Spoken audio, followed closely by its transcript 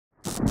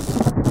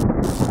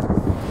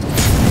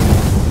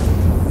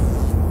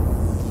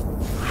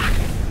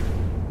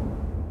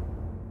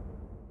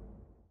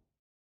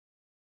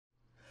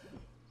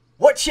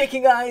What's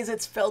shaking, guys?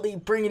 It's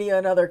Feldy bringing you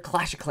another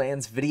Clash of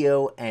Clans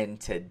video, and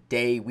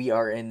today we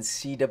are in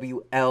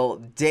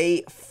CWL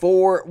Day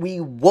 4. We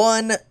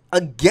won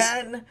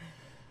again!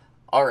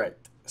 Alright,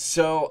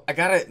 so I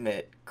gotta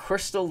admit,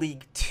 Crystal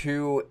League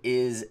 2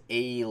 is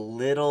a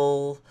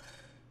little...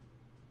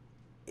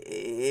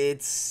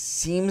 It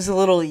seems a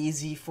little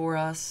easy for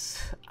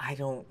us. I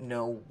don't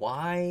know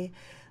why.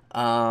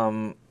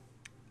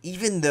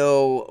 Even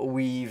though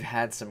we've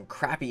had some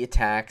crappy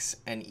attacks,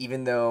 and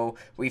even though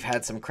we've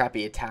had some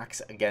crappy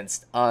attacks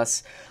against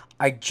us,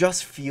 I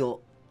just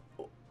feel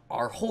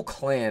our whole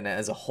clan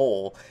as a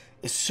whole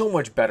is so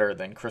much better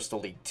than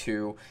Crystal League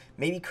 2.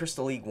 Maybe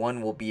Crystal League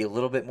 1 will be a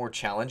little bit more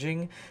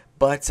challenging,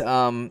 but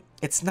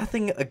it's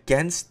nothing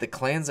against the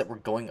clans that we're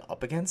going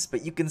up against.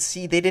 But you can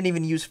see they didn't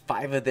even use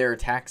 5 of their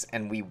attacks,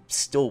 and we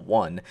still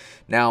won.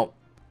 Now,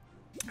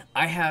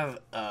 I have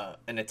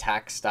an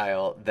attack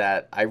style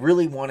that I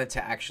really wanted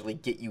to actually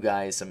get you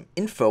guys some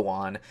info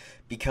on,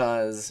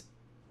 because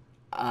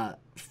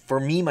for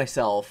me,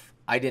 myself,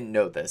 I didn't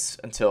know this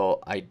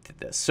until I did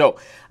this. So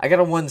I got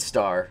a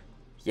 1-star.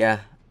 Yeah,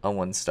 a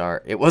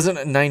 1-star. It wasn't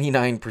a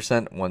 99%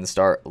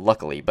 1-star,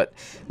 luckily, but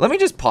let me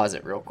just pause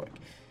it real quick.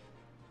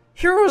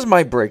 Here was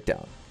my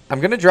breakdown.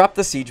 I'm going to drop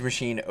the Siege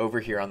Machine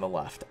over here on the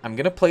left. I'm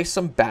going to place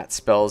some bat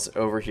spells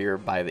over here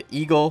by the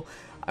Eagle.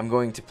 I'm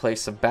going to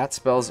place some bat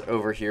spells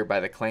over here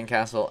by the Clan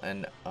Castle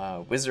and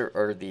Wizard,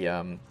 or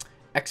the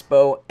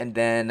Expo, and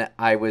then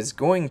I was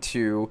going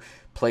to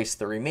place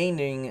the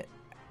remaining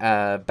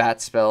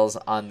bat spells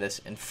on this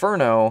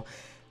Inferno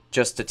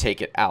just to take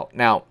it out.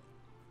 Now,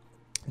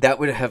 that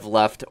would have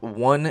left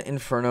one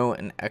Inferno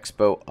and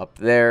Expo up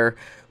there,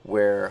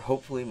 where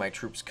hopefully my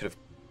troops could have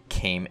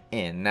came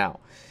in. Now,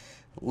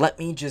 let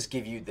me just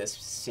give you this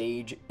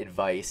sage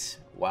advice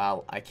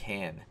while I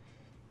can.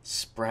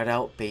 Spread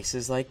out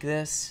bases like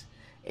this.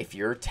 If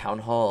you're Town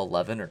Hall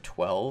 11 or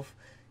 12,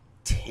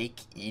 take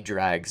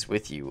E-Drags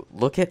with you.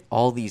 Look at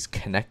all these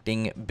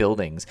connecting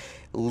buildings.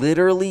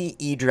 Literally,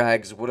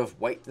 E-Drags would have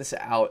wiped this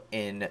out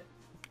in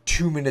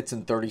 2 minutes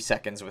and 30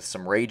 seconds with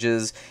some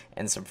rages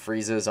and some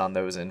freezes on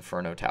those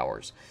Inferno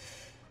towers.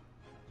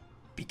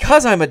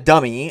 Because I'm a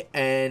dummy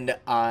and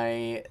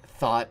I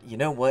thought, you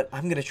know what,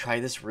 I'm going to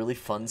try this really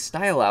fun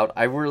style out.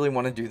 I really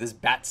want to do this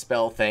bat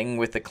spell thing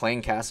with the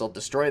Clan Castle,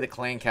 destroy the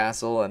Clan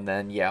Castle, and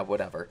then, yeah,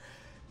 whatever.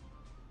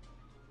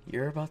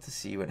 You're about to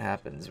see what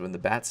happens when the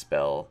bat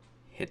spell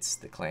hits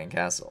the Clan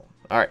Castle.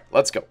 Alright,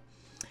 let's go.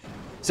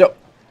 So,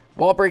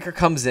 Wall Breaker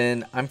comes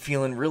in. I'm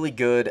feeling really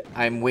good.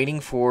 I'm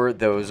waiting for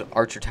those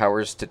Archer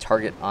Towers to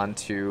target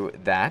onto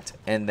that,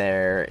 and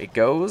there it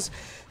goes.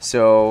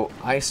 So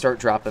I start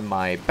dropping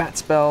my bat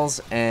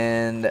spells,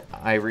 and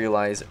I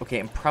realize, okay,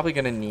 I'm probably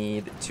going to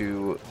need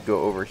to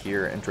go over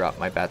here and drop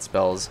my bat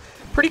spells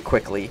pretty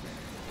quickly.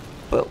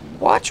 But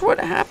watch what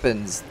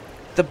happens.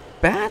 The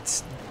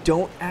bats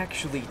don't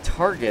actually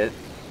target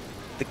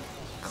the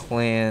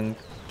Clan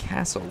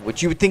Castle,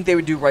 which you would think they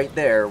would do right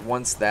there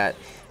once that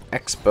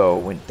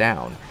Expo went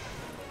down.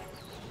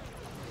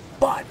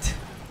 But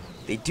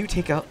they do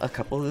take out a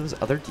couple of those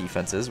other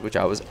defenses, which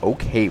I was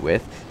okay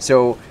with.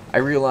 So I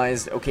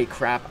realized, okay,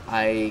 crap,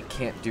 I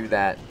can't do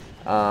that.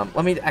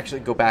 Let me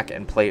actually go back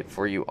and play it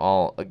for you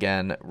all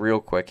again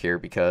real quick here,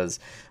 because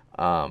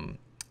kind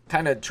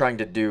of trying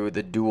to do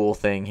the dual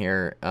thing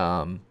here.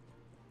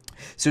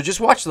 So just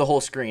watch the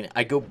whole screen.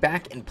 I go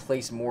back and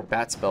place more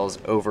bat spells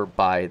over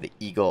by the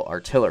Eagle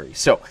Artillery.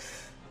 So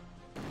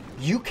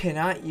you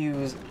cannot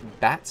use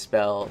bat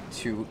spell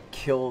to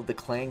kill the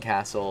Clan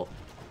Castle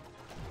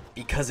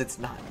because it's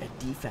not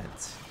a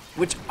defense.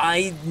 Which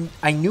I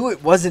knew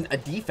it wasn't a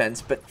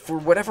defense, but for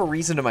whatever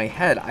reason in my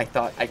head, I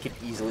thought I could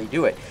easily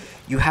do it.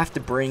 You have to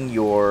bring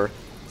your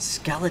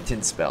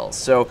skeleton spells.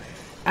 So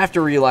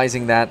after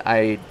realizing that,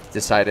 I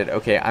decided,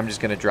 okay, I'm just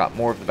going to drop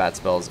more of the bat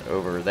spells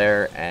over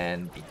there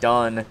and be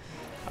done.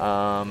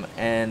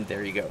 And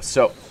there you go.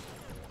 So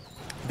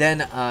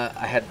then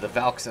I had the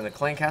Valks in the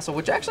Clan Castle,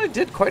 which actually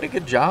did quite a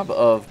good job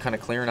of kind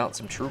of clearing out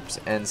some troops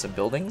and some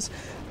buildings.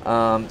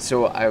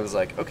 So I was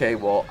like, okay,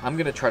 well, I'm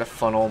going to try to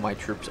funnel my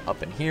troops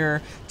up in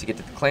here to get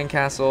to the Clan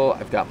Castle.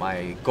 I've got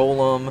my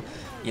Golem,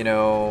 you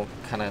know,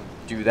 kind of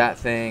do that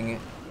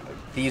thing.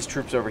 These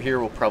troops over here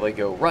will probably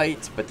go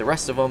right, but the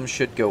rest of them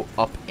should go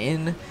up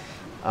in.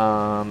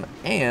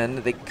 And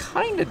they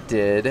kind of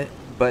did,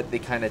 but they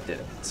kind of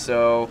didn't.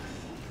 So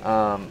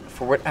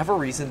for whatever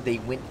reason, they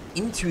went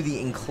into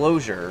the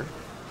enclosure,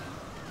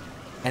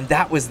 and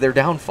that was their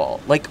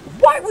downfall. Like,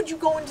 why would you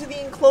go into the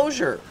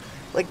enclosure?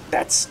 Like,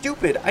 that's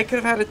stupid. I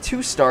could have had a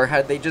 2-star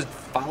had they just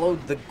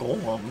followed the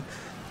Golem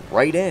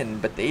right in,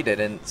 but they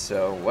didn't,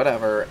 so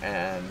whatever.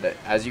 And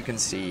as you can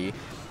see,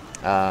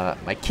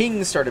 my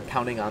king started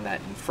pounding on that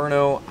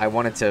Inferno. I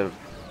wanted to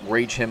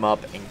rage him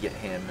up and get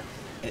him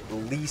at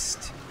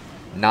least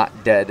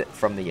not dead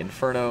from the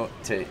Inferno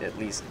to at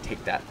least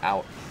take that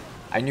out.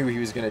 I knew he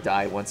was going to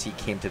die once he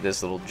came to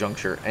this little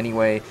juncture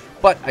anyway,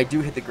 but I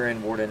do hit the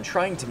Grand Warden,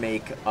 trying to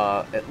make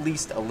at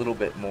least a little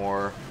bit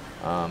more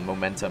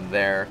momentum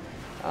there.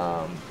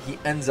 He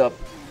ends up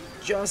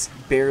just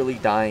barely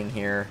dying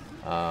here.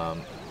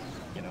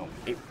 You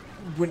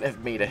wouldn't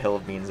have made a hill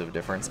of beans of a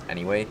difference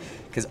anyway,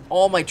 because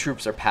all my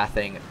troops are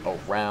pathing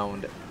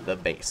around the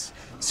base.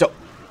 So,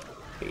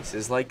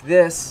 bases like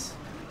this,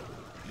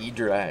 he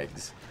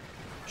drags.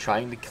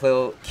 Trying to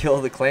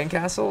kill the clan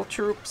castle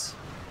troops,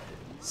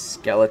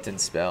 skeleton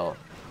spell,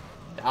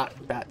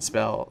 not bat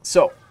spell.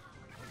 So,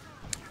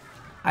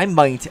 I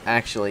might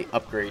actually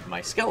upgrade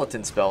my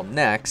skeleton spell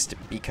next,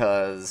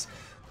 because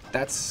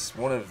that's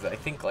one of, I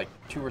think, like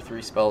 2 or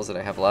 3 spells that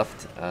I have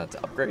left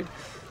to upgrade.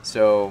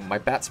 So my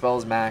bat spell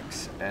is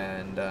max,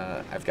 and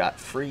I've got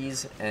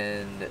freeze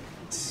and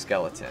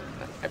skeleton,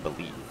 I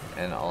believe,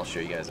 and I'll show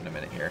you guys in a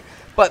minute here.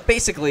 But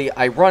basically,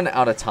 I run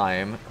out of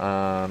time.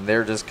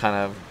 They're just kind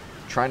of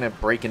trying to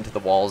break into the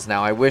walls.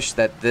 Now, I wish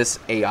that this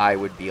AI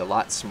would be a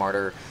lot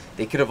smarter.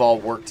 They could have all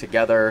worked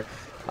together.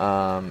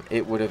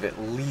 It would have at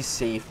least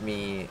saved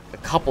me a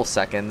couple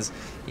seconds.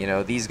 You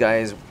know, these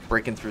guys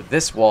breaking through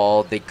this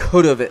wall, they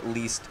could have at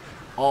least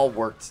all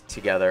worked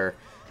together,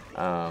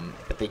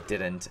 but they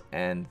didn't,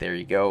 and there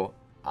you go.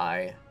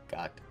 I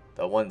got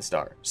the 1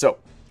 star. So,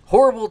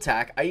 horrible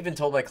attack. I even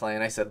told my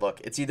clan, I said, look,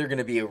 it's either going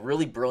to be a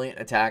really brilliant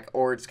attack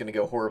or it's going to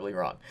go horribly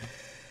wrong.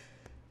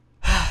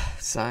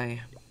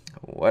 Sigh.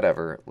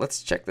 Whatever.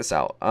 Let's check this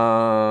out.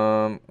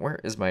 Where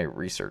is my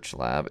research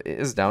lab? It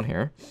is down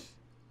here.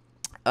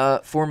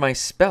 For my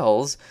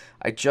spells,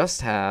 I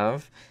just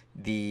have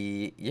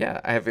the,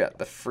 I have got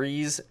the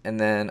freeze, and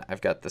then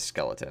I've got the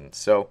skeleton.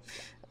 So,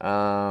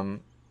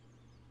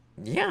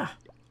 yeah,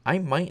 I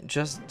might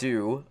just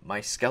do my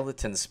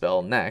skeleton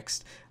spell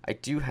next. I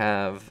do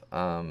have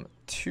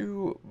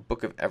 2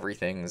 Book of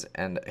Everythings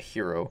and a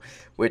hero,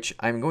 which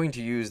I'm going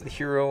to use the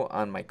hero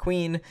on my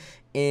queen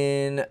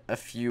in a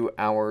few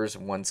hours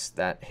once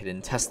that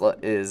hidden Tesla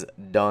is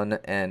done,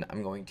 and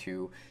I'm going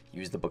to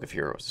use the Book of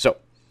Heroes. So,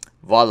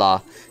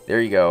 voila,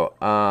 there you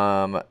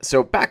go.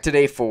 So back to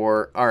day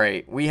 4. All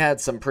right, we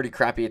had some pretty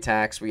crappy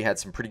attacks. We had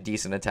some pretty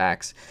decent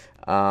attacks.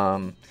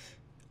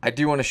 I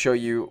do want to show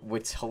you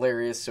what's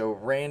hilarious. So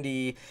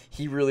Randy,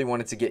 he really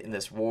wanted to get in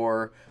this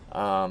war.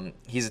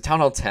 He's a Town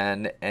Hall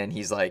 10, and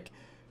he's like,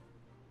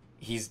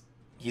 he's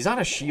on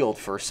a shield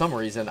for some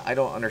reason. I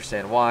don't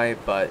understand why,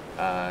 but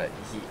I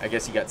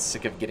guess he got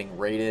sick of getting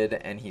raided,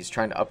 and he's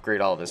trying to upgrade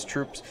all of his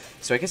troops.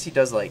 So I guess he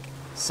does like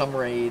some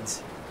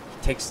raids.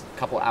 Takes a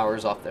couple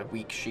hours off the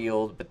weak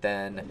shield, but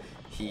then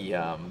he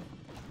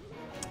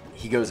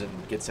goes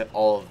and gets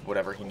all of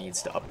whatever he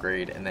needs to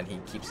upgrade, and then he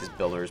keeps his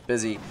builders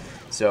busy.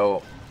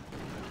 So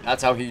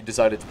that's how he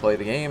decided to play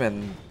the game,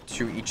 and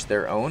to each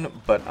their own.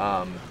 But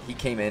he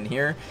came in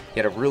here. He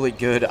had a really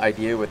good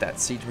idea with that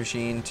siege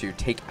machine to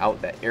take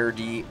out that air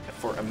D.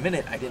 For a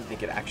minute, I didn't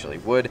think it actually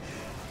would.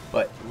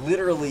 But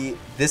literally,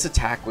 this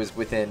attack was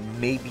within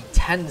maybe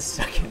 10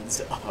 seconds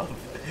of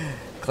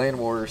Clan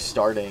War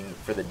starting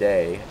for the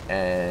day,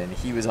 and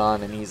he was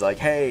on, and he's like,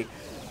 hey,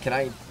 can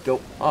I go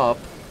up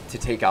to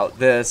take out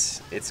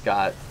this? It's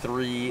got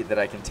 3 that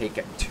I can take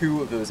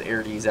 2 of those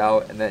air Ds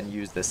out, and then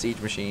use the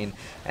siege machine,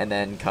 and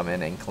then come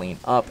in and clean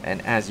up.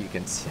 And as you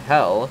can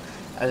tell,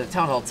 as a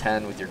Town Hall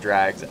 10 with your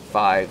drags at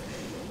 5,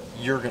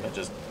 you're going to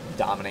just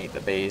dominate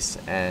the base,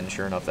 and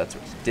sure enough, that's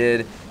what he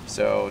did.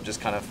 So just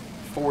kind of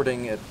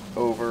forwarding it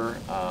over,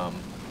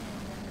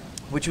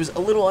 which was a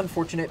little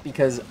unfortunate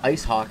because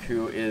Icehawk,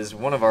 who is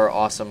one of our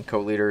awesome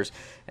co-leaders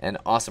and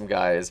awesome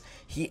guys,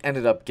 he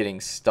ended up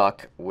getting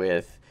stuck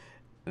with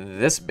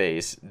this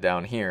base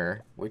down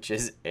here, which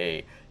is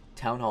a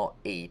Town Hall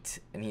 8,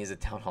 and he's a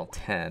Town Hall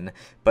 10,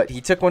 but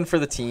he took one for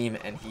the team,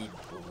 and he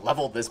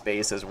leveled this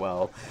base as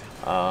well.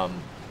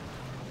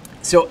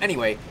 So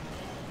anyway,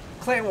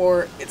 Clan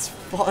War, it's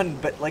fun,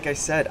 but like I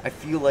said, I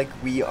feel like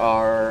we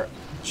are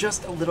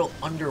just a little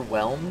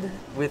underwhelmed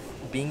with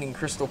being in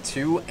Crystal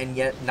 2 and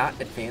yet not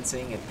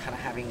advancing, and kind of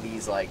having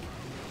these like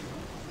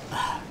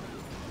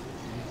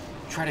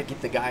try to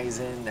get the guys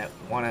in that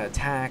want to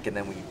attack, and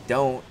then we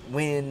don't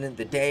win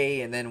the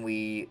day, and then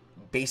we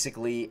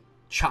basically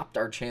chopped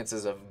our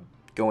chances of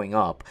going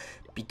up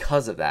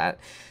because of that.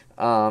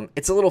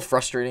 It's a little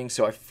frustrating,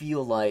 so I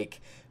feel like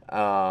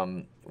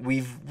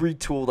we've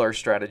retooled our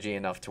strategy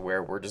enough to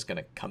where we're just going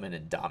to come in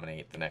and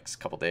dominate the next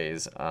couple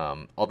days.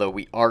 Although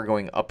we are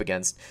going up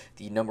against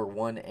the number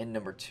 1 and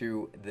number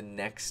 2 the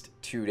next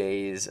 2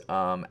 days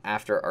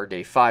after our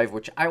day 5,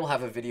 which I will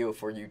have a video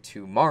for you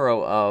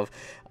tomorrow of.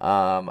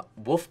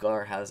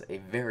 Wolfgar has a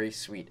very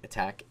sweet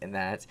attack in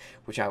that,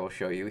 which I will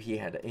show you. He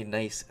had a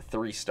nice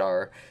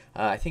 3-star.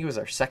 I think it was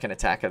our 2nd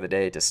attack of the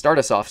day to start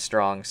us off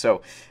strong.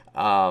 So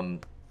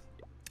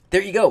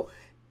there you go.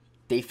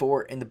 Day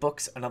 4 in the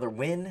books, another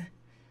win.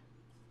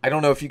 I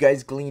don't know if you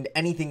guys gleaned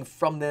anything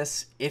from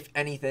this. If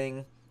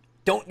anything,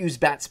 don't use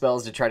bat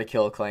spells to try to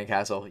kill a clan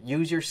castle.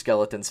 Use your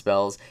skeleton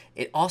spells.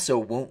 It also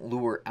won't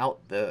lure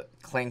out the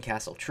clan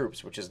castle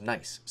troops, which is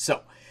nice.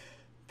 So,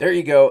 there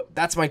you go.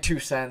 That's my 2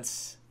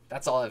 cents.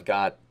 That's all I've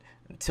got.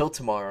 Until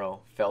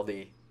tomorrow,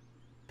 Feldy,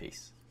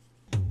 peace.